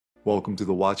Welcome to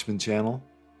the Watchman channel.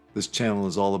 This channel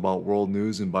is all about world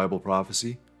news and Bible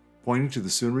prophecy, pointing to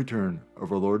the soon return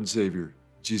of our Lord and Savior,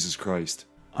 Jesus Christ.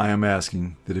 I am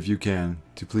asking that if you can,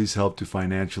 to please help to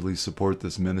financially support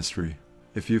this ministry.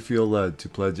 If you feel led to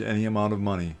pledge any amount of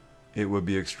money, it would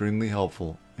be extremely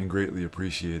helpful and greatly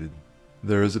appreciated.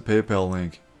 There is a PayPal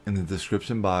link in the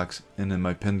description box and in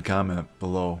my pinned comment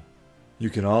below. You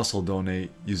can also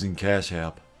donate using Cash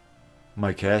App.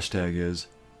 My cash tag is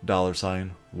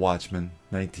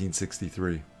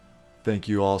 $Watchman1963. Thank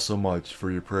you all so much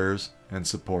for your prayers and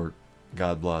support.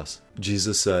 God bless.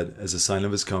 Jesus said, as a sign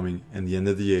of his coming and the end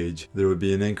of the age, there would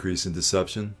be an increase in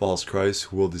deception, false Christs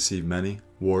who will deceive many,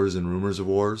 wars and rumors of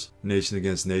wars, nation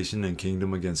against nation and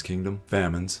kingdom against kingdom,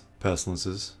 famines,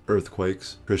 pestilences,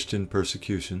 earthquakes, Christian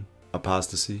persecution,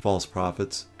 apostasy, false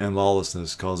prophets, and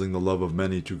lawlessness, causing the love of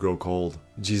many to grow cold.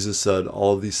 Jesus said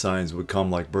all of these signs would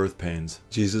come like birth pains.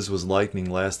 Jesus was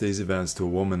likening last days events to a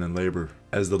woman in labor.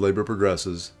 As the labor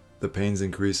progresses, the pains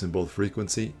increase in both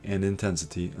frequency and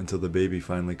intensity until the baby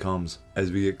finally comes.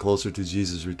 As we get closer to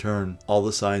Jesus' return, all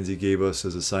the signs he gave us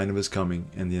as a sign of his coming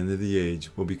and the end of the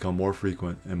age will become more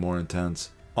frequent and more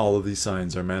intense. All of these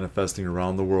signs are manifesting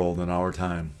around the world in our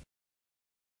time.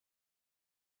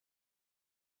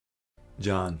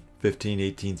 John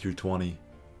 15:18-20.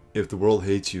 If the world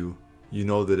hates you, you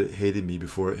know that it hated me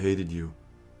before it hated you.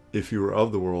 If you were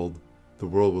of the world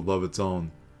would love its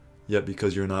own. Yet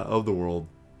because you're not of the world,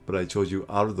 but I chose you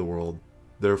out of the world,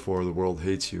 therefore the world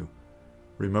hates you.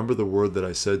 Remember the word that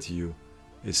I said to you,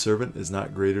 a servant is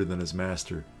not greater than his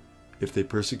master. If they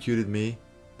persecuted me,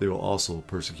 they will also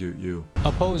persecute you.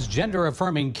 Oppose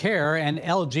gender-affirming care and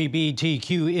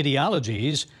LGBTQ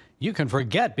ideologies, you can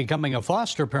forget becoming a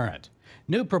foster parent.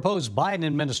 New proposed Biden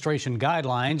administration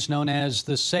guidelines, known as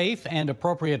the Safe and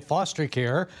Appropriate Foster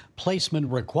Care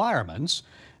Placement Requirements,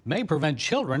 may prevent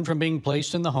children from being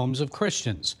placed in the homes of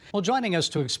Christians. Well, joining us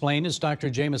to explain is Dr.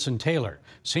 Jameson Taylor,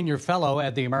 Senior Fellow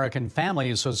at the American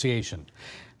Family Association.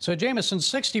 So, Jameson,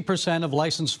 60% of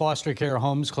licensed foster care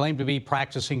homes claim to be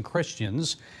practicing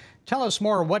Christians. Tell us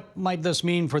more. What might this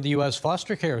mean for the U.S.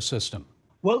 foster care system?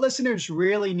 What listeners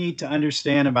really need to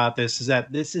understand about this is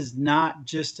that this is not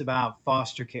just about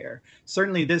foster care.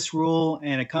 Certainly this rule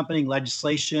and accompanying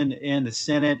legislation in the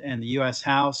Senate and the U.S.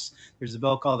 House, there's a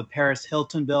bill called the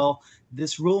Paris-Hilton bill.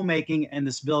 This rulemaking and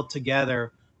this bill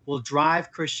together will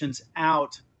drive Christians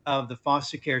out of the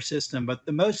foster care system. But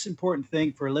the most important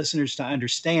thing for listeners to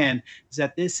understand is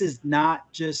that this is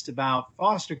not just about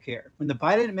foster care. When the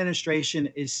Biden administration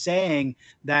is saying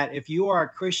that if you are a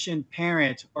Christian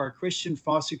parent or a Christian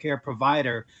foster care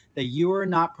provider, that you are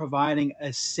not providing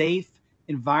a safe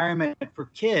environment for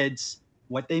kids,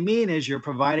 what they mean is you're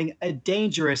providing a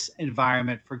dangerous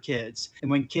environment for kids.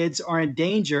 And when kids are in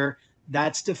danger,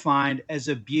 that's defined as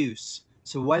abuse.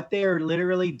 So what they are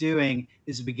literally doing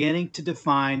is beginning to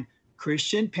define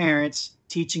Christian parents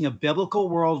teaching a biblical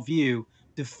worldview,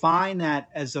 define that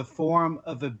as a form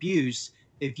of abuse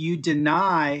if you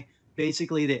deny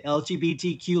basically the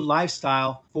LGBTQ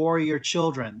lifestyle for your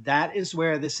children. That is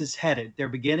where this is headed. They're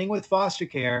beginning with foster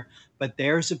care, but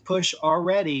there's a push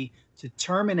already to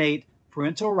terminate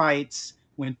parental rights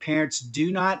when parents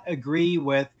do not agree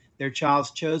with their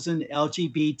child's chosen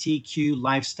LGBTQ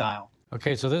lifestyle.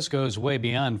 Okay, so this goes way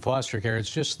beyond foster care. It's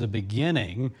just the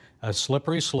beginning, a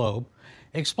slippery slope.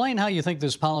 Explain how you think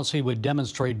this policy would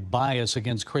demonstrate bias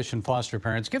against Christian foster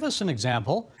parents. Give us an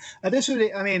example. This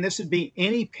would be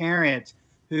any parent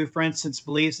who, for instance,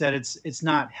 believes that it's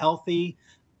not healthy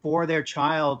for their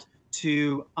child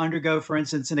to undergo, for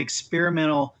instance, an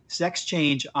experimental sex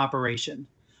change operation.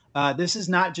 This is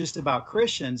not just about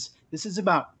Christians. This is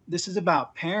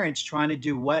about parents trying to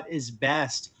do what is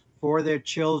best for their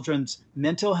children's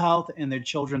mental health and their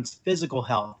children's physical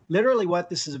health. Literally what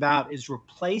this is about is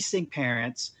replacing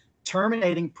parents,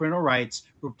 terminating parental rights,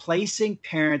 replacing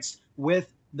parents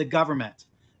with the government.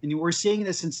 And we're seeing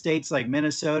this in states like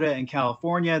Minnesota and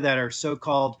California that are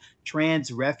so-called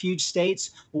trans refuge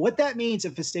states. What that means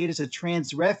if a state is a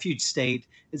trans refuge state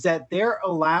is that they're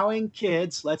allowing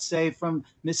kids, let's say from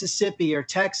Mississippi or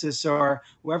Texas or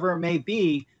wherever it may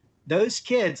be, those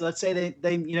kids, let's say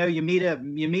you meet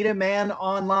a man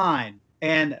online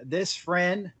and this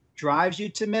friend drives you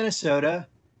to Minnesota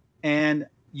and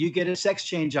you get a sex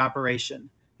change operation.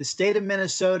 The state of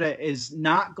Minnesota is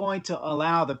not going to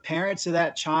allow the parents of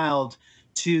that child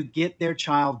to get their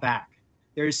child back.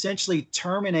 They're essentially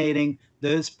terminating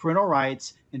those parental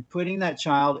rights and putting that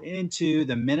child into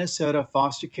the Minnesota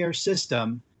foster care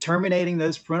system, terminating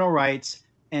those parental rights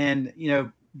and,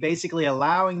 basically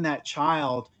allowing that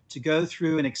child to go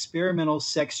through an experimental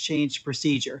sex change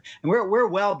procedure. And we're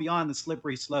well beyond the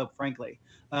slippery slope, frankly.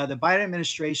 the Biden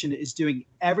administration is doing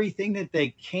everything that they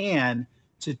can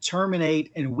to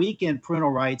terminate and weaken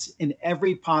parental rights in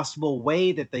every possible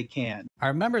way that they can.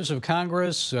 Are members of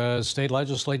Congress, state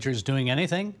legislatures doing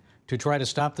anything to try to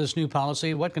stop this new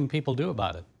policy? What can people do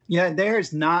about it? Yeah, there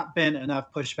has not been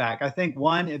enough pushback. I think,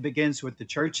 one, it begins with the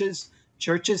churches.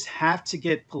 Churches have to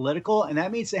get political, and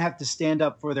that means they have to stand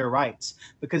up for their rights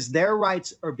because their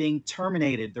rights are being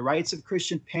terminated. The rights of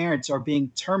Christian parents are being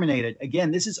terminated.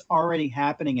 Again, this is already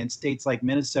happening in states like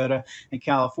Minnesota and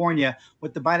California.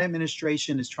 What the Biden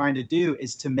administration is trying to do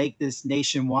is to make this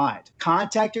nationwide.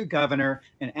 Contact your governor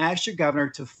and ask your governor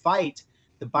to fight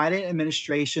the Biden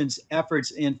administration's efforts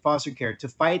in foster care, to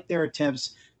fight their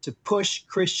attempts to push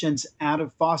Christians out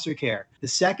of foster care. The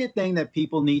second thing that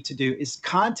people need to do is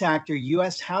contact your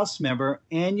U.S. House member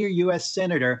and your U.S.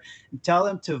 Senator and tell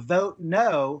them to vote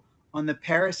no on the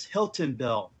Paris Hilton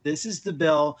bill. This is the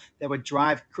bill that would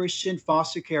drive Christian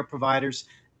foster care providers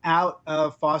out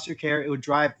of foster care. It would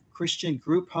drive Christian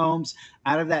group homes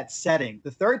out of that setting.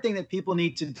 The third thing that people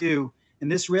need to do,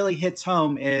 and this really hits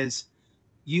home, is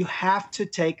you have to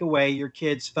take away your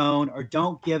kid's phone or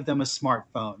don't give them a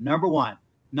smartphone. Number one.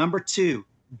 Number two,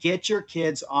 get your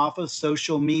kids off of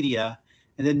social media.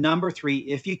 And then number three,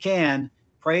 if you can,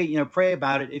 pray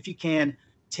about it. If you can,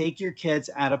 take your kids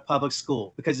out of public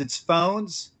school because it's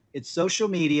phones, it's social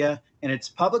media, and it's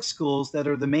public schools that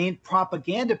are the main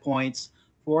propaganda points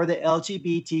for the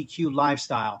LGBTQ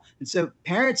lifestyle. And so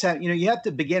parents have, you have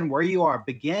to begin where you are.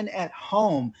 Begin at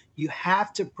home. You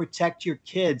have to protect your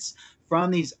kids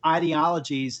from these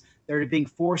ideologies that are being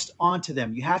forced onto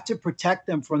them. You have to protect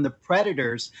them from the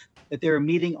predators that they're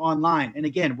meeting online. And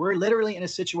again, we're literally in a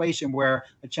situation where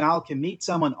a child can meet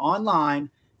someone online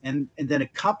and then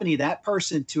accompany that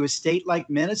person to a state like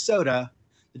Minnesota.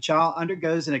 The child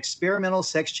undergoes an experimental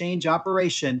sex change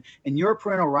operation and your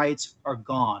parental rights are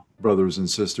gone. Brothers and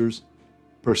sisters,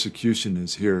 persecution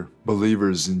is here.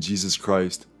 Believers in Jesus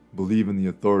Christ believe in the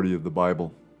authority of the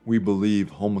Bible. We believe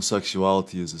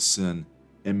homosexuality is a sin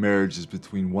and marriage is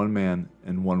between one man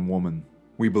and one woman.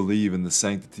 We believe in the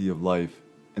sanctity of life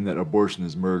and that abortion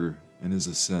is murder and is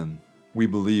a sin. We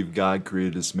believe God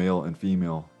created us male and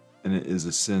female and it is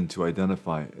a sin to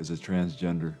identify as a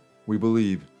transgender. We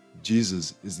believe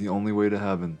Jesus is the only way to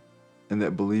heaven and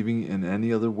that believing in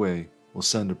any other way will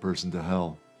send a person to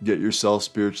hell. Get yourself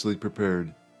spiritually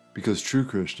prepared because true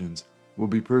Christians will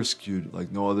be persecuted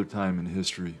like no other time in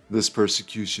history. This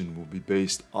persecution will be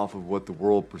based off of what the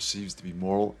world perceives to be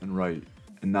moral and right,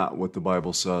 and not what the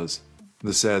Bible says.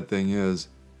 The sad thing is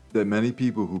that many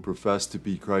people who profess to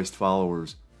be Christ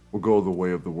followers will go the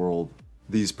way of the world.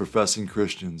 These professing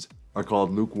Christians are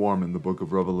called lukewarm in the book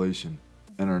of Revelation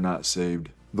and are not saved.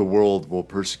 The world will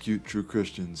persecute true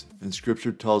Christians, and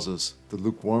Scripture tells us the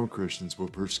lukewarm Christians will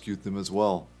persecute them as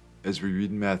well, as we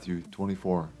read in Matthew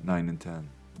 24:9 and 10.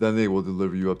 Then they will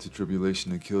deliver you up to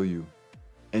tribulation and kill you,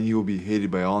 and you will be hated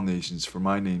by all nations for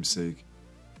my name's sake.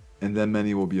 And then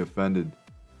many will be offended,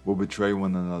 will betray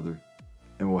one another,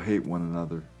 and will hate one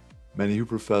another. Many who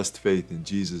professed faith in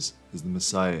Jesus as the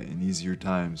Messiah in easier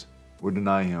times will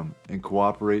deny him and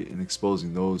cooperate in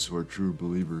exposing those who are true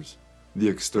believers. The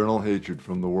external hatred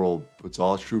from the world puts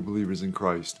all true believers in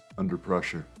Christ under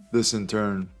pressure. This in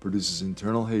turn produces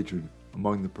internal hatred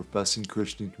among the professing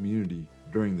Christian community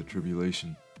during the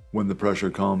tribulation. When the pressure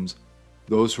comes,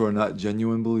 those who are not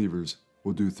genuine believers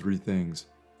will do three things: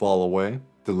 fall away,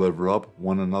 deliver up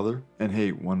one another, and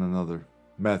hate one another.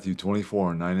 Matthew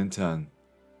 24:9 and 10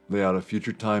 lay out a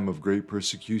future time of great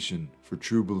persecution for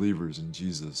true believers in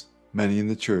Jesus. Many in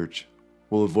the church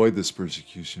will avoid this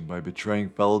persecution by betraying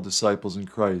fellow disciples in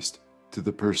Christ to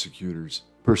the persecutors.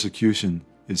 Persecution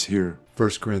is here.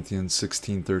 1 Corinthians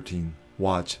 16:13.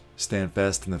 Watch, stand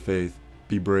fast in the faith,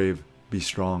 be brave, be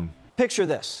strong. Picture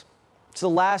this. It's the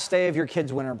last day of your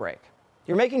kid's winter break.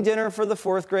 You're making dinner for the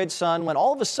 4th grade son when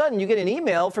all of a sudden you get an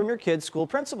email from your kid's school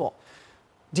principal.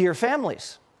 Dear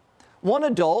families, one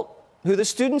adult, who the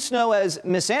students know as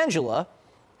Miss Angela,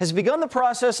 has begun the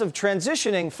process of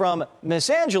transitioning from Miss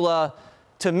Angela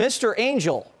to Mr.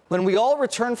 Angel. When we all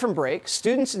return from break,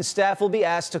 students and staff will be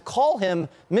asked to call him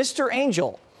Mr.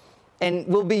 Angel and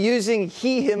will be using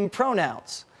he/him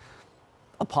pronouns.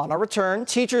 Upon our return,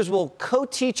 teachers will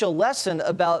co-teach a lesson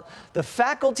about the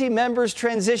faculty member's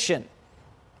transition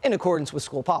in accordance with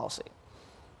school policy.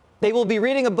 They will be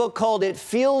reading a book called It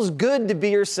Feels Good to Be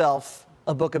Yourself,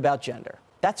 a book about gender.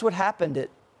 That's what happened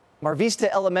at Mar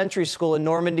Vista Elementary School in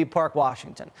Normandy Park,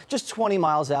 Washington, just 20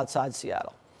 miles outside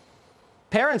Seattle.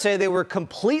 Parents say they were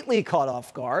completely caught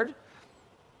off guard.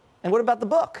 And what about the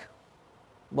book?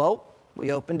 Well,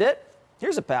 we opened it,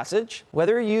 Here's a passage.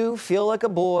 Whether you feel like a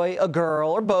boy, a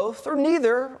girl, or both, or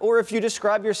neither, or if you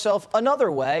describe yourself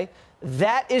another way,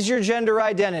 that is your gender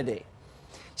identity.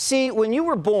 See, when you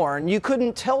were born, you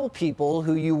couldn't tell people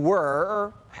who you were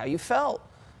or how you felt.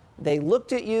 They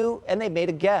looked at you and they made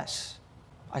a guess.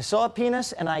 I saw a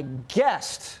penis and I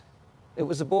guessed it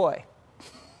was a boy.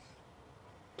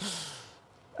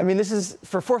 I mean, this is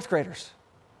for fourth graders.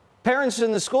 Parents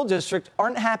in the school district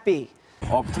aren't happy.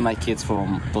 Opt my kids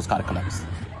from those curriculums.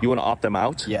 You want to opt them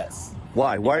out? Yes.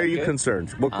 Why? Why are you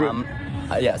concerned? What group?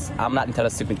 Yes, I'm not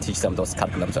interested to teach them those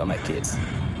curriculums to my kids.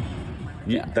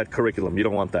 That curriculum, you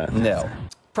don't want that? No.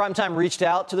 Primetime reached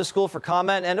out to the school for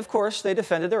comment, and of course, they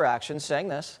defended their actions, saying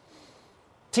this.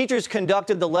 Teachers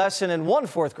conducted the lesson in one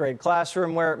fourth grade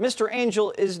classroom where Mr.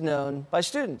 Angel is known by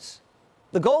students.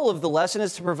 The goal of the lesson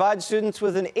is to provide students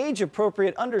with an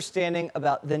age-appropriate understanding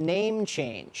about the name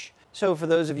change. So for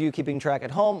those of you keeping track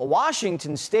at home,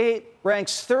 Washington State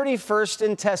ranks 31st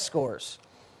in test scores.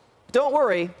 Don't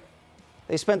worry,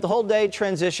 they spent the whole day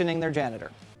transitioning their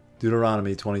janitor.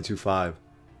 Deuteronomy 22:5.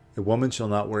 A woman shall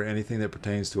not wear anything that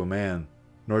pertains to a man,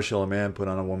 nor shall a man put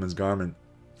on a woman's garment,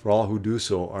 for all who do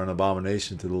so are an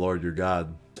abomination to the Lord your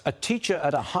God. A teacher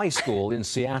at a high school in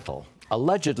Seattle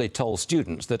allegedly told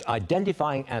students that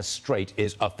identifying as straight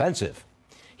is offensive.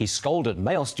 He scolded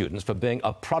male students for being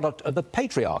a product of the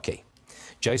patriarchy.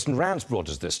 Jason Rance brought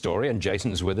us this story, and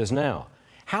Jason is with us now.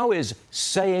 How is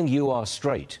saying you are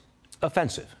straight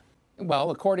offensive?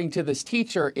 Well, according to this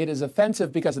teacher, it is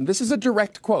offensive because, and this is a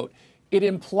direct quote, it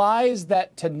implies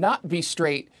that to not be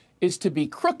straight is to be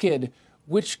crooked,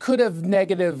 which could have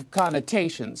negative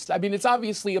connotations. I mean, it's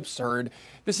obviously absurd.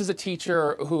 This is a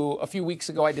teacher who, a few weeks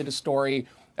ago, I did a story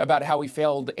about how he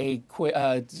failed a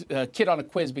kid on a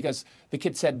quiz because the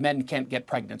kid said men can't get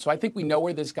pregnant. So I think we know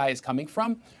where this guy is coming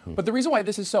from. But the reason why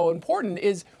this is so important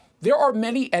is there are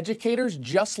many educators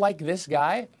just like this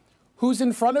guy who's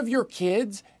in front of your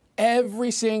kids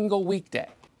every single weekday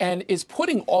and is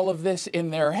putting all of this in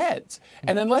their heads.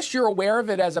 And unless you're aware of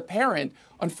it as a parent,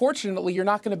 unfortunately, you're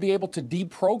not going to be able to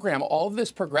deprogram all of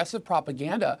this progressive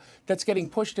propaganda that's getting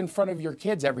pushed in front of your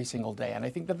kids every single day. And I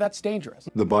think that that's dangerous.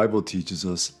 The Bible teaches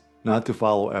us not to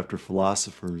follow after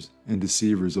philosophers and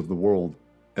deceivers of the world,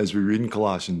 as we read in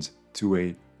Colossians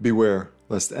 2:8. Beware,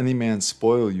 lest any man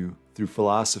spoil you through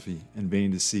philosophy and vain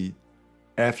deceit,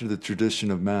 after the tradition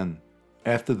of men,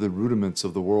 after the rudiments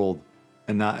of the world,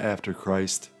 and not after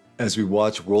Christ. As we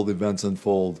watch world events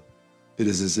unfold, it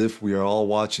is as if we are all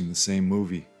watching the same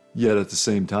movie. Yet at the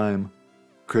same time,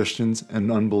 Christians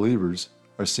and unbelievers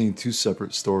are seeing two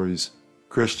separate stories.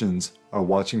 Christians are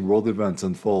watching world events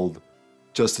unfold,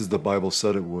 just as the Bible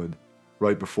said it would,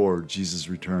 right before Jesus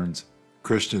returns.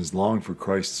 Christians long for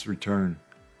Christ's return,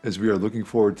 as we are looking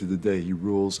forward to the day he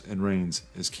rules and reigns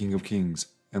as King of Kings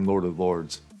and Lord of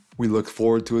Lords. We look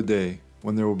forward to a day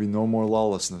when there will be no more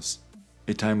lawlessness,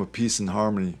 a time of peace and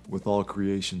harmony with all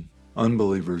creation.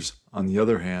 Unbelievers, on the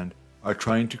other hand, are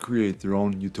trying to create their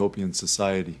own utopian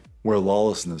society, where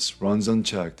lawlessness runs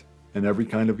unchecked and every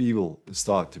kind of evil is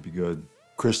thought to be good.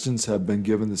 Christians have been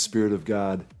given the Spirit of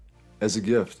God as a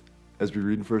gift, as we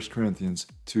read in 1 Corinthians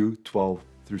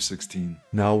 2:12-16.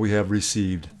 Now we have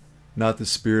received, not the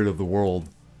spirit of the world,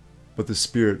 but the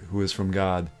Spirit who is from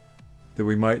God, that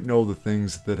we might know the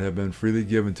things that have been freely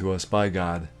given to us by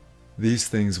God. These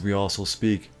things we also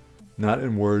speak, not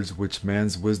in words which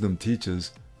man's wisdom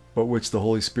teaches, but which the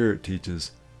Holy Spirit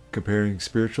teaches, comparing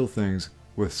spiritual things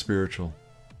with spiritual.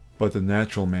 But the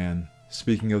natural man,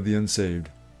 speaking of the unsaved,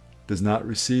 does not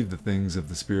receive the things of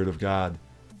the Spirit of God,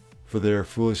 for they are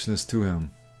foolishness to him,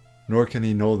 nor can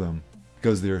he know them,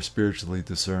 because they are spiritually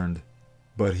discerned.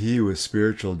 But he who is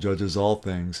spiritual judges all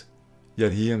things,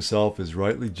 yet he himself is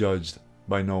rightly judged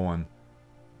by no one.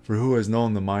 For who has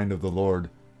known the mind of the Lord,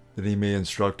 that he may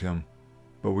instruct him?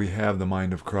 But we have the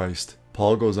mind of Christ.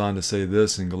 Paul goes on to say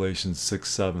this in Galatians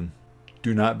 6:7.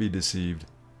 Do not be deceived.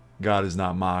 God is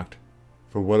not mocked.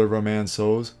 For whatever a man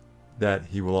sows, that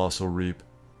he will also reap.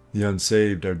 The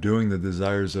unsaved are doing the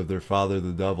desires of their father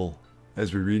the devil,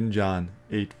 as we read in John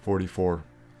 8:44.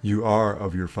 You are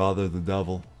of your father the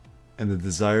devil, and the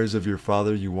desires of your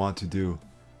father you want to do.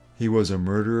 He was a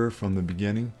murderer from the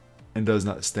beginning, and does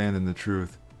not stand in the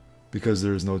truth, because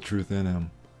there is no truth in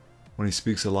him. When he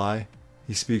speaks a lie,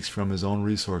 he speaks from his own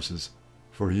resources,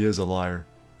 for he is a liar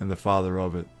and the father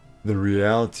of it. The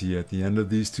reality at the end of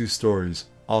these two stories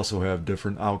also have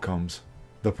different outcomes.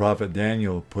 The prophet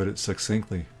Daniel put it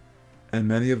succinctly, and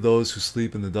many of those who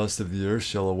sleep in the dust of the earth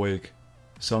shall awake,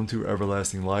 some to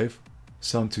everlasting life,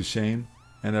 some to shame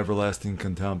and everlasting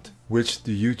contempt. Which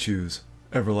do you choose,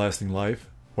 everlasting life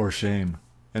or shame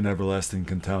and everlasting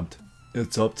contempt?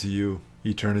 It's up to you.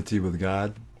 eternity with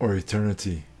God or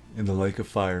eternity in the lake of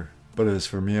fire. But as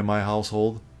for me and my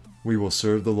household, we will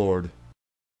serve the Lord.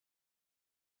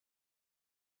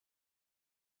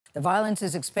 The violence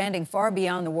is expanding far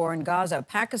beyond the war in Gaza.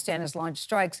 Pakistan has launched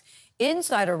strikes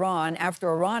inside Iran after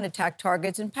Iran attacked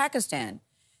targets in Pakistan.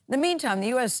 In the meantime, the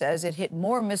U.S. says it hit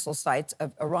more missile sites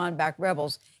of Iran-backed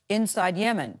rebels inside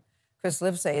Yemen. Chris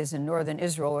Livesay is in northern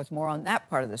Israel with more on that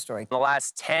part of the story. In the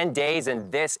last 10 days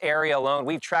in this area alone,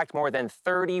 we've tracked more than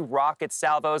 30 rocket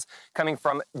salvos coming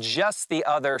from just the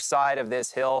other side of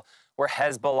this hill where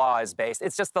Hezbollah is based.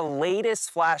 It's just the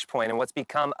latest flashpoint in what's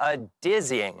become a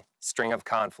dizzying string of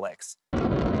conflicts.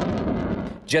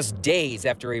 Just days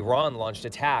after Iran launched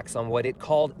attacks on what it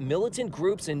called militant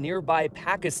groups in nearby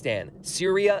Pakistan,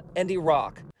 Syria, and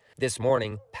Iraq. This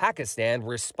morning, Pakistan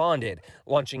responded,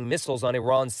 launching missiles on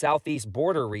Iran's southeast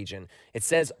border region. It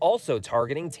says also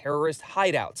targeting terrorist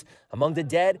hideouts. Among the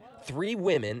dead, 3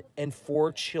 women and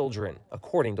 4 children,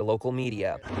 according to local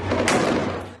media.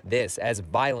 This as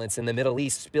violence in the Middle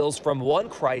East spills from one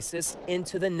crisis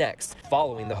into the next,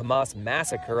 following the Hamas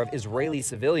massacre of Israeli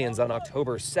civilians on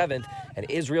October 7th and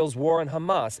Israel's war on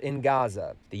Hamas in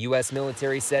Gaza. The U.S.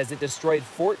 military says it destroyed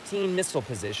 14 missile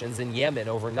positions in Yemen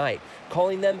overnight,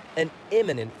 calling them an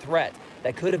imminent threat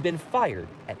that could have been fired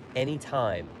at any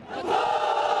time.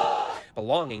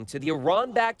 Belonging to the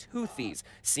Iran-backed Houthis,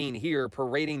 seen here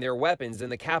parading their weapons in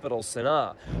the capital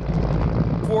Sana'a.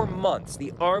 For months,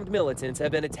 the armed militants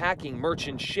have been attacking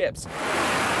merchant ships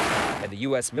and the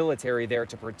U.S. military there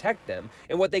to protect them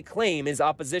in what they claim is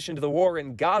opposition to the war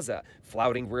in Gaza,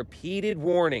 flouting repeated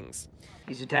warnings.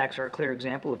 These attacks are a clear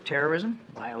example of terrorism,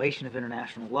 violation of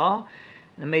international law,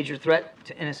 and a major threat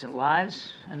to innocent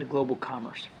lives and to global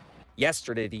commerce.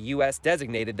 Yesterday, the U.S.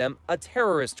 designated them a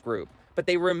terrorist group, but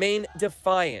they remain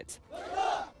defiant.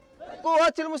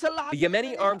 The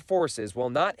Yemeni armed forces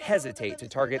will not hesitate to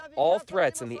target all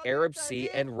threats in the Arab Sea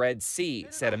and Red Sea,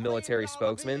 said a military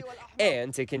spokesman,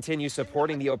 and to continue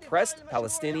supporting the oppressed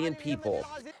Palestinian people.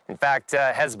 In fact,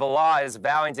 Hezbollah is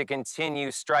vowing to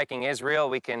continue striking Israel.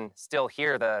 We can still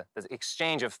hear the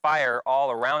exchange of fire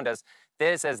all around us.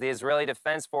 This as the Israeli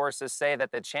Defense Forces say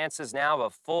that the chances now of a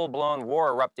full-blown war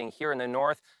erupting here in the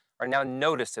north are now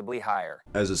noticeably higher.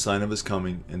 As a sign of his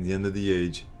coming and the end of the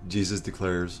age, Jesus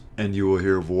declares, "And you will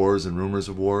hear of wars and rumors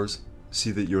of wars.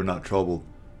 See that you are not troubled,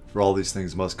 for all these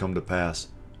things must come to pass,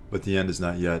 but the end is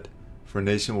not yet. For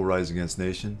nation will rise against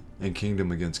nation, and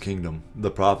kingdom against kingdom."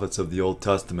 The prophets of the Old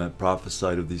Testament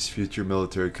prophesied of these future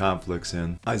military conflicts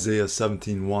in Isaiah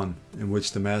 17:1, in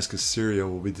which Damascus, Syria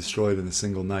will be destroyed in a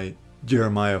single night.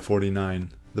 Jeremiah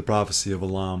 49, the prophecy of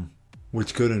Elam,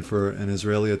 which could infer an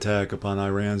Israeli attack upon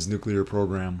Iran's nuclear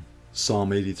program.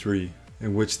 Psalm 83,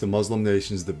 in which the Muslim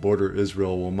nations that border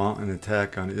Israel will mount an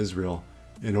attack on Israel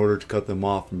in order to cut them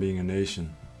off from being a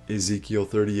nation. Ezekiel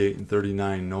 38 and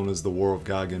 39, known as the War of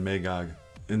Gog and Magog.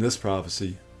 In this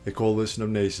prophecy, a coalition of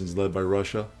nations led by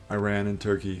Russia, Iran, and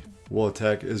Turkey will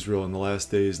attack Israel in the last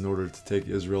days in order to take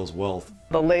Israel's wealth.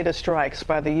 The latest strikes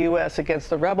by the U.S. against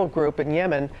the rebel group in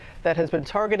Yemen that has been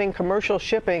targeting commercial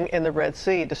shipping in the Red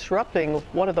Sea, disrupting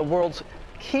one of the world's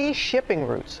key shipping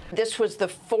routes. This was the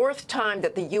 4th time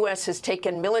that the U.S. has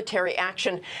taken military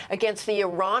action against the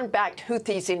Iran-backed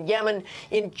Houthis in Yemen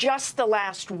in just the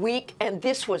last week, and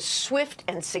this was swift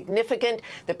and significant.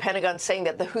 The Pentagon saying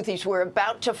that the Houthis were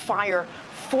about to fire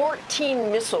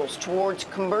 14 missiles towards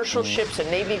commercial ships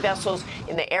and Navy vessels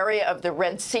in the area of the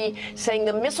Red Sea, saying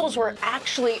the missiles were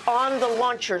actually on the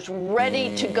launchers,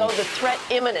 ready to go, the threat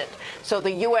imminent. So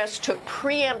the U.S. took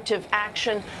preemptive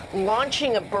action,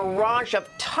 launching a barrage of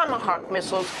Tomahawk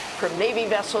missiles from Navy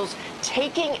vessels,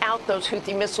 taking out those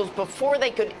Houthi missiles before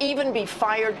they could even be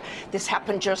fired. This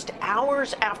happened just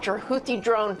hours after a Houthi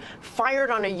drone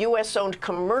fired on a U.S.-owned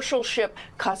commercial ship,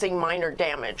 causing minor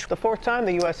damage. The 4th time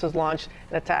the U.S. has launched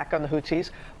an attack on the Houthis,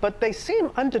 but they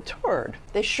seem undeterred.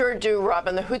 They sure do,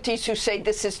 Robin. The Houthis, who say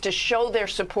this is to show their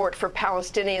support for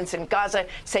Palestinians in Gaza,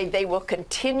 say they will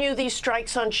continue these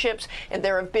strikes on ships, and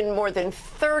there have been more than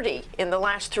 30 in the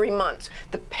last 3 months.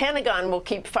 The Pentagon will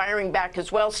keep firing back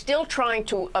as well, still trying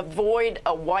to avoid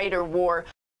a wider war.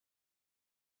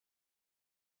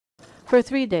 For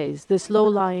 3 days, this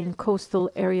low-lying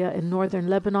coastal area in northern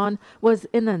Lebanon was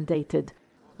inundated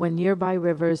when nearby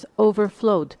rivers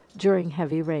overflowed during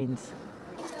heavy rains.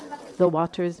 The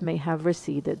waters may have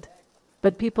receded,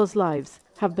 but people's lives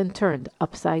have been turned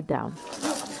upside down.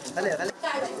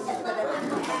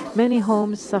 Many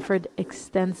homes suffered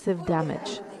extensive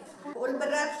damage.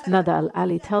 Nada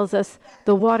Al-Ali tells us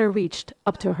the water reached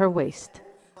up to her waist.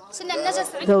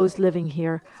 Those living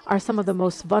here are some of the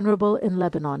most vulnerable in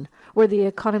Lebanon, where the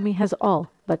economy has all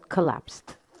but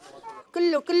collapsed.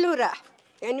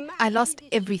 I lost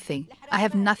everything. I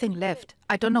have nothing left.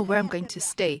 I don't know where I'm going to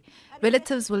stay.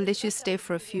 Relatives will let you stay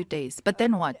for a few days, but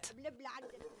then what?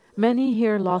 Many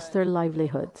here lost their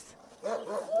livelihoods.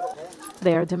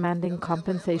 They are demanding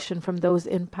compensation from those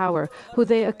in power, who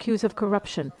they accuse of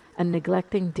corruption and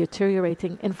neglecting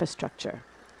deteriorating infrastructure.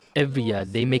 Every year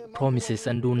they make promises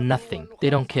and do nothing. They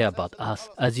don't care about us.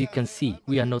 As you can see,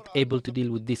 we are not able to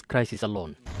deal with this crisis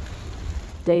alone.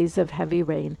 Days of heavy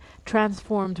rain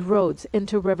transformed roads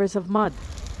into rivers of mud.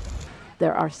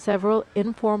 There are several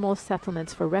informal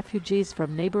settlements for refugees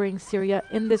from neighboring Syria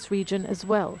in this region as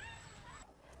well.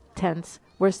 Tents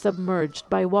were submerged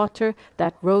by water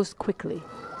that rose quickly.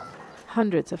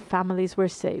 Hundreds of families were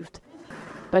saved,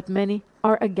 but many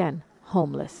are again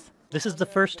homeless. This is the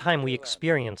first time we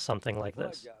experienced something like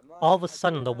this. All of a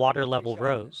sudden, the water level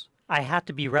rose. I had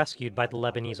to be rescued by the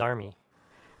Lebanese army.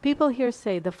 People here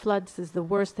say the floods is the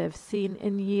worst they've seen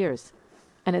in years,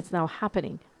 and it's now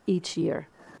happening each year.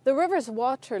 The river's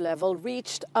water level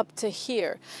reached up to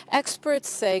here. Experts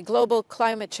say global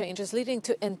climate change is leading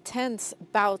to intense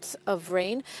bouts of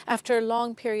rain after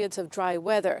long periods of dry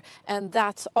weather, and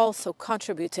that's also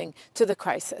contributing to the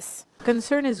crisis.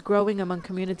 Concern is growing among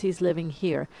communities living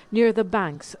here, near the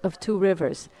banks of two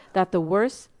rivers, that the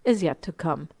worst is yet to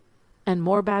come, and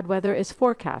more bad weather is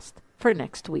forecast for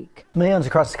next week. Millions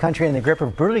across the country in the grip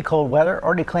of brutally cold weather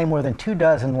already claim more than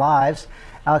 24 lives.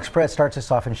 Alex Perez starts us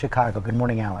off in Chicago. Good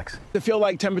morning, Alex. The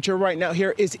feel-like temperature right now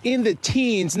here is in the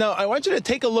teens. Now, I want you to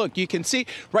take a look. You can see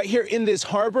right here in this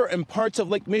harbor and parts of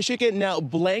Lake Michigan now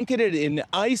blanketed in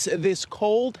ice. This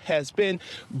cold has been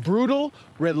brutal,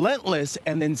 relentless,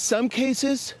 and in some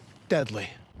cases, deadly.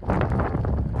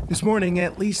 This morning,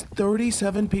 at least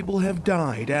 37 people have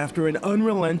died after an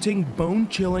unrelenting,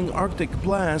 bone-chilling Arctic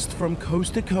blast from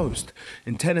coast to coast.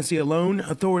 In Tennessee alone,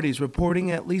 authorities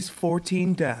reporting at least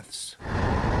 14 deaths.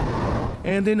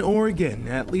 And in Oregon,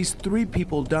 at least 3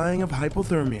 people dying of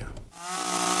hypothermia.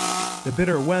 The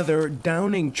bitter weather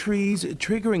downing trees,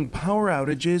 triggering power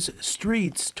outages,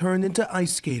 streets turned into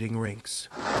ice skating rinks.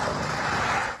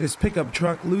 This pickup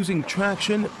truck losing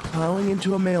traction, plowing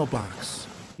into a mailbox.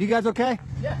 You guys okay?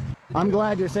 Yeah. I'm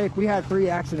glad you're safe. We had 3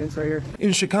 accidents right here.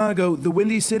 In Chicago, the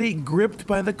Windy City gripped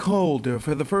by the cold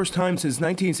for the first time since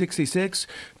 1966.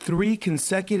 3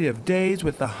 consecutive days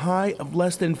with a high of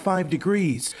less than 5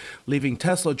 degrees, leaving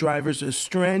Tesla drivers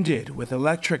stranded with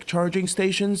electric charging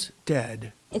stations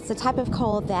dead. It's the type of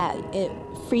cold that it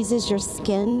freezes your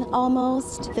skin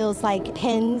almost. Feels like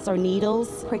pins or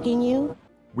needles pricking you.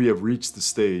 We have reached the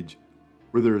stage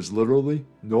where there is literally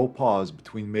no pause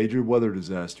between major weather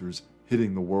disasters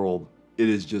hitting the world. It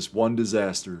is just one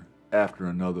disaster after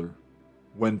another.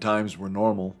 When times were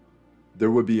normal,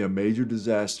 there would be a major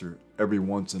disaster every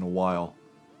once in a while.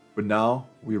 But now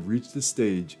we have reached the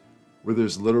stage where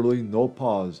there's literally no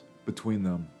pause between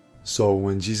them. So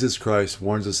when Jesus Christ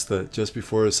warns us that just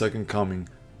before his second coming,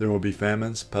 there will be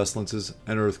famines, pestilences,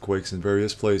 and earthquakes in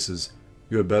various places,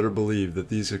 you had better believe that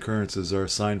these occurrences are a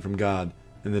sign from God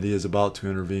and that he is about to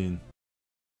intervene.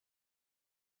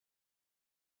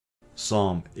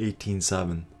 Psalm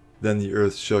 18:7. Then the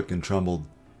earth shook and trembled.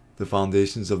 The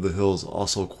foundations of the hills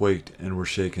also quaked and were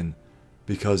shaken,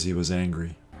 because he was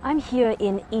angry. I'm here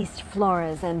in East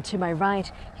Flores, and to my right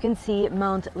you can see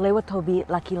Mount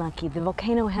Lewatobi-Lakilaki. The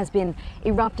volcano has been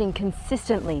erupting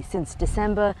consistently since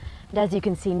December, and as you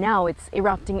can see now, it's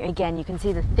erupting again. You can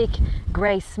see the thick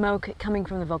grey smoke coming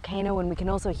from the volcano, and we can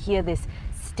also hear this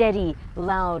steady,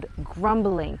 loud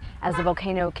grumbling as the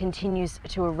volcano continues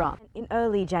to erupt. In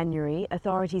early January,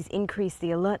 authorities increased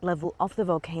the alert level of the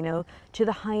volcano to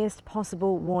the highest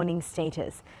possible warning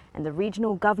status, and the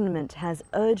regional government has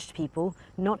urged people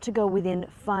not to go within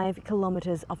 5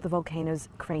 kilometers of the volcano's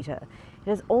crater. It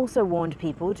has also warned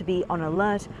people to be on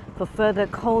alert for further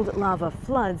cold lava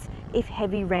floods if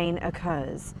heavy rain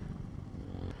occurs.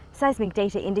 Seismic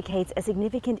data indicates a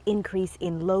significant increase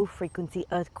in low-frequency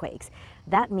earthquakes.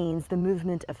 That means the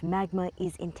movement of magma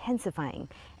is intensifying.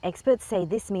 Experts say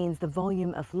this means the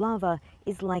volume of lava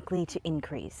is likely to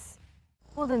increase.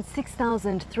 More than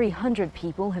 6,300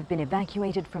 people have been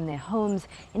evacuated from their homes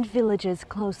in villages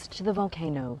close to the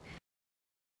volcano.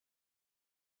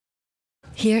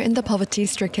 Here in the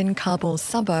poverty-stricken Kabul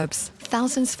suburbs,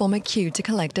 thousands form a queue to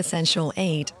collect essential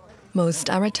aid. Most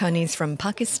are returnees from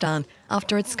Pakistan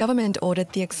after its government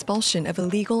ordered the expulsion of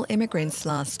illegal immigrants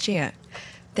last year.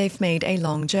 They've made a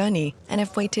long journey and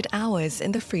have waited hours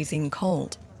in the freezing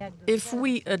cold. If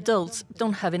we adults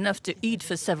don't have enough to eat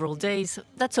for several days,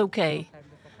 that's okay.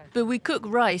 But we cook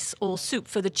rice or soup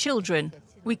for the children.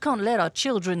 We can't let our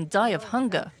children die of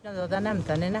hunger.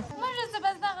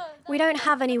 We don't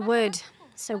have any wood,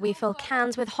 so we fill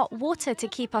cans with hot water to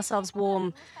keep ourselves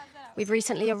warm. We've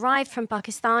recently arrived from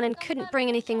Pakistan and couldn't bring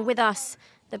anything with us.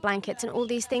 The blankets and all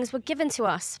these things were given to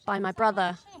us by my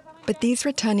brother. But these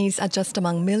returnees are just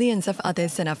among millions of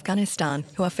others in Afghanistan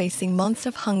who are facing months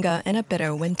of hunger and a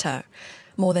bitter winter.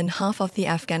 More than half of the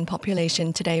Afghan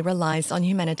population today relies on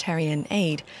humanitarian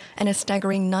aid, and a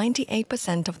staggering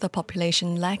 98% of the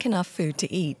population lack enough food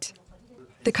to eat.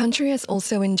 The country has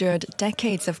also endured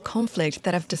decades of conflict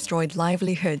that have destroyed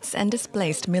livelihoods and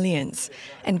displaced millions,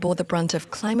 and bore the brunt of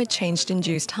climate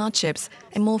change-induced hardships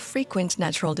and more frequent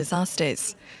natural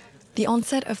disasters. The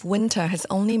onset of winter has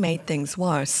only made things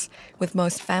worse, with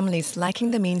most families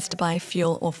lacking the means to buy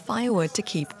fuel or firewood to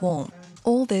keep warm.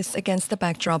 All this against the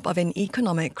backdrop of an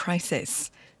economic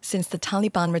crisis. Since the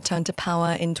Taliban returned to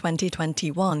power in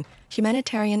 2021,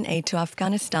 humanitarian aid to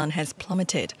Afghanistan has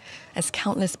plummeted, as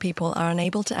countless people are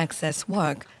unable to access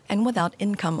work and without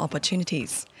income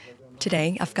opportunities.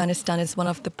 Today, Afghanistan is one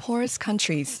of the poorest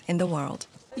countries in the world.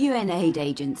 UN aid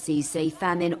agencies say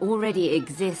famine already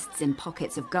exists in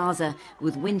pockets of Gaza,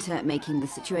 with winter making the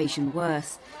situation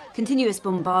worse. Continuous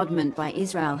bombardment by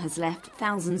Israel has left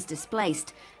thousands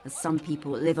displaced, as some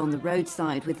people live on the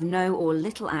roadside with no or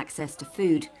little access to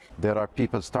food. There are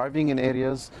people starving in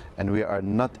areas, and we are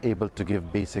not able to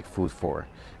give basic food for.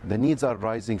 The needs are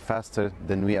rising faster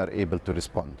than we are able to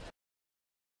respond.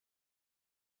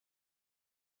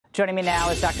 Joining me now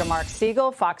is Dr. Mark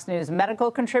Siegel, Fox News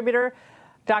medical contributor.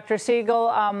 Dr.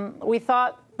 Siegel, we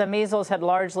thought the measles had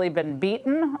largely been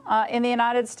beaten in the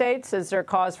United States. Is there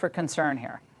cause for concern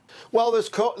here? Well,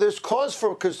 there's cause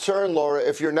for concern, Laura,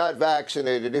 if you're not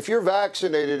vaccinated. If you're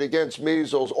vaccinated against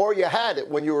measles, or you had it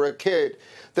when you were a kid,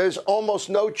 there's almost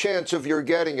no chance of your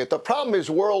getting it. The problem is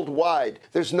worldwide.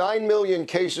 There's 9 million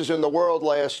cases in the world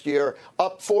last year,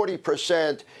 up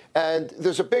 40%. And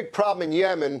there's a big problem in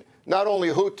Yemen. Not only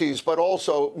Houthis, but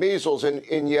also measles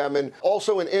in Yemen,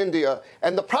 also in India.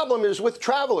 And the problem is with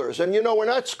travelers. And, you know, we're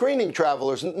not screening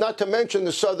travelers, not to mention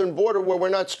the southern border where we're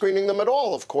not screening them at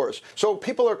all, of course. So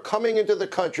people are coming into the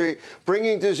country,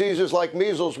 bringing diseases like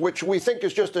measles, which we think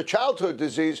is just a childhood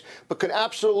disease, but can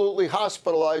absolutely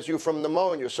hospitalize you from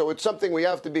pneumonia. So it's something we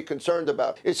have to be concerned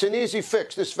about. It's an easy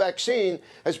fix. This vaccine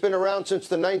has been around since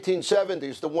the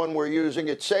 1970s, the one we're using.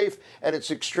 It's safe and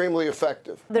it's extremely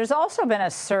effective. There's also been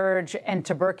a surge in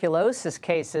tuberculosis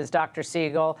cases, Dr.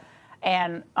 Siegel,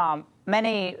 and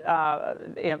many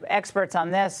experts on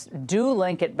this do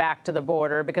link it back to the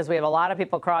border, because we have a lot of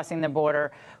people crossing the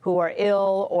border who are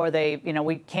ill, or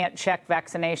we can't check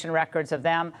vaccination records of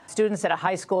them. Students at a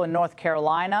high school in North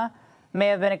Carolina may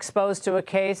have been exposed to a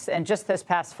case, and just this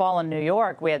past fall in New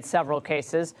York, we had several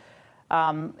cases.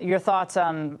 Your thoughts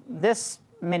on this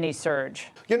mini surge?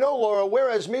 You know, Laura,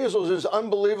 whereas measles is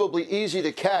unbelievably easy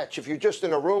to catch, if you're just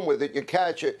in a room with it, you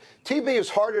catch it. TB is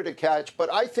harder to catch,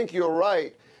 but I think you're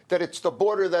right that it's the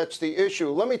border that's the issue.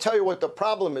 Let me tell you what the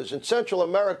problem is. In Central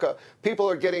America, people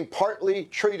are getting partly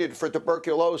treated for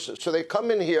tuberculosis. So they come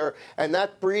in here, and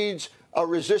that breeds a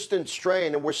resistant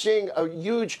strain, and we're seeing a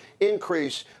huge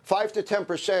increase, 5 to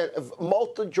 10% of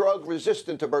multi-drug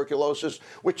resistant tuberculosis,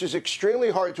 which is extremely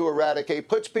hard to eradicate,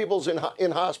 puts people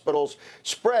in hospitals,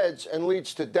 spreads, and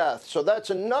leads to death. So that's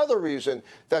another reason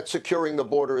that securing the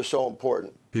border is so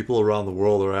important. People around the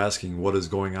world are asking what is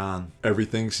going on.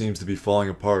 Everything seems to be falling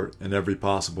apart in every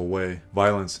possible way.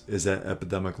 Violence is at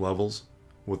epidemic levels,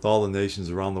 with all the nations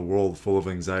around the world full of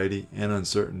anxiety and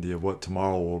uncertainty of what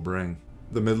tomorrow will bring.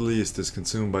 The Middle East is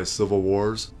consumed by civil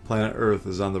wars. Planet Earth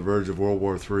is on the verge of World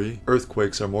War III.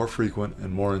 Earthquakes are more frequent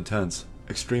and more intense.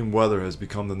 Extreme weather has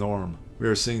become the norm. We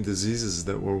are seeing diseases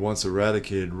that were once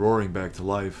eradicated roaring back to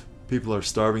life. People are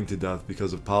starving to death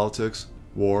because of politics,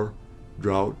 war,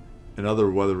 drought, and other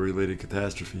weather-related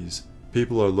catastrophes.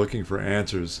 People are looking for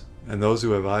answers, and those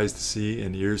who have eyes to see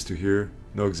and ears to hear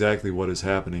know exactly what is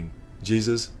happening.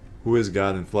 Jesus, who is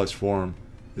God in flesh form,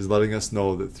 is letting us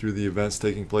know that through the events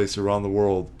taking place around the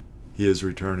world, he is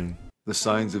returning. The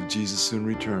signs of Jesus' soon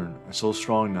return are so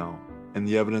strong now, and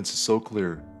the evidence is so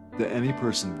clear, that any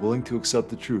person willing to accept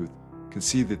the truth can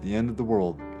see that the end of the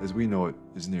world, as we know it,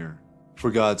 is near.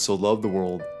 For God so loved the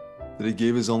world, that he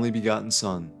gave his only begotten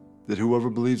Son, that whoever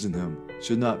believes in him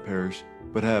should not perish,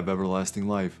 but have everlasting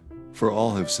life. For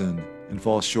all have sinned, and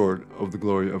fall short of the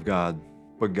glory of God.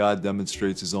 But God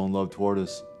demonstrates his own love toward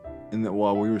us, in that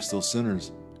while we were still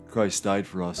sinners, Christ died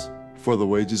for us. For the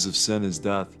wages of sin is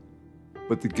death,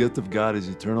 but the gift of God is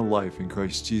eternal life in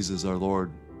Christ Jesus our Lord.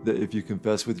 That if you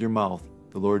confess with your mouth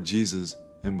the Lord Jesus,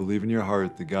 and believe in your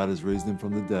heart that God has raised him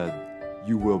from the dead,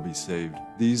 you will be saved.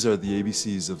 These are the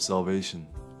ABCs of salvation.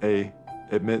 A.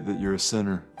 Admit that you're a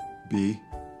sinner. B.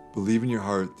 Believe in your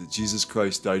heart that Jesus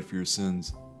Christ died for your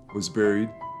sins, was buried,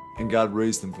 and God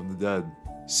raised him from the dead.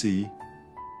 See,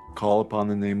 call upon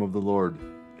the name of the Lord,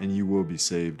 and you will be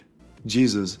saved.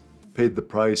 Jesus paid the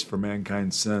price for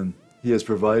mankind's sin. He has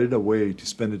provided a way to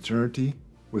spend eternity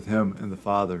with him and the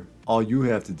Father. All you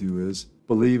have to do is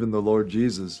believe in the Lord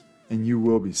Jesus, and you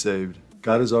will be saved.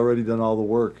 God has already done all the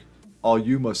work. All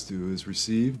you must do is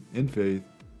receive, in faith,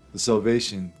 the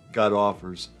salvation God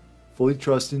offers. Fully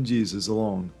trust in Jesus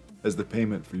alone as the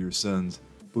payment for your sins.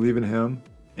 Believe in him,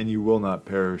 and you will not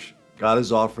perish. God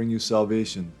is offering you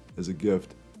salvation as a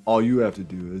gift. All you have to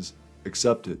do is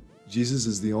accept it. Jesus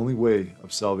is the only way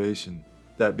of salvation.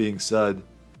 That being said,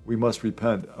 we must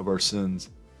repent of our sins.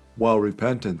 While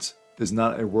repentance is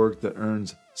not a work that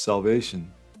earns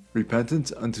salvation,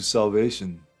 repentance unto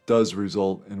salvation does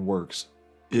result in works.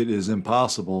 It is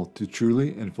impossible to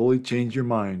truly and fully change your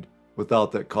mind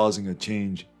without that causing a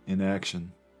change in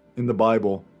action. In the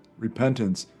Bible,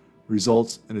 repentance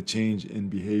results in a change in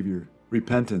behavior.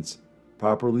 Repentance,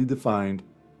 properly defined,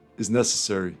 is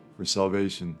necessary for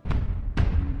salvation.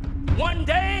 One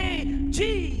day,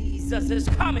 Jesus is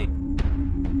coming.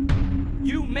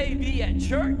 You may be at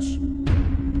church.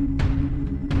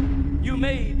 You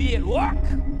may be at work.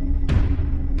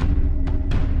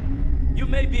 You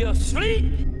may be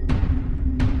asleep.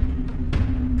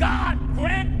 God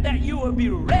grant that you will be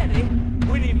ready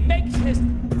when he makes his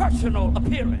personal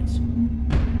appearance.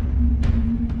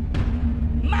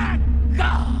 My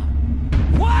God,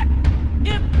 what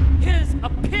if his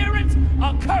appearance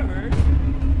occurs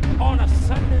on a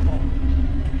Sunday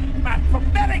morning? My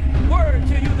prophetic word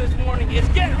to you this morning is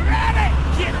get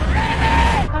ready! Get ready!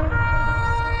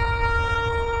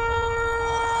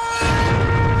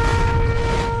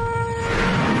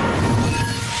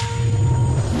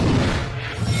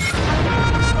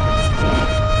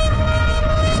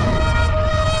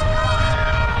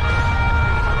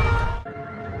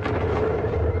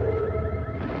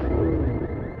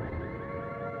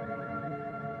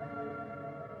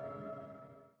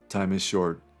 Time is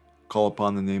short. Call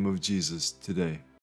upon the name of Jesus today.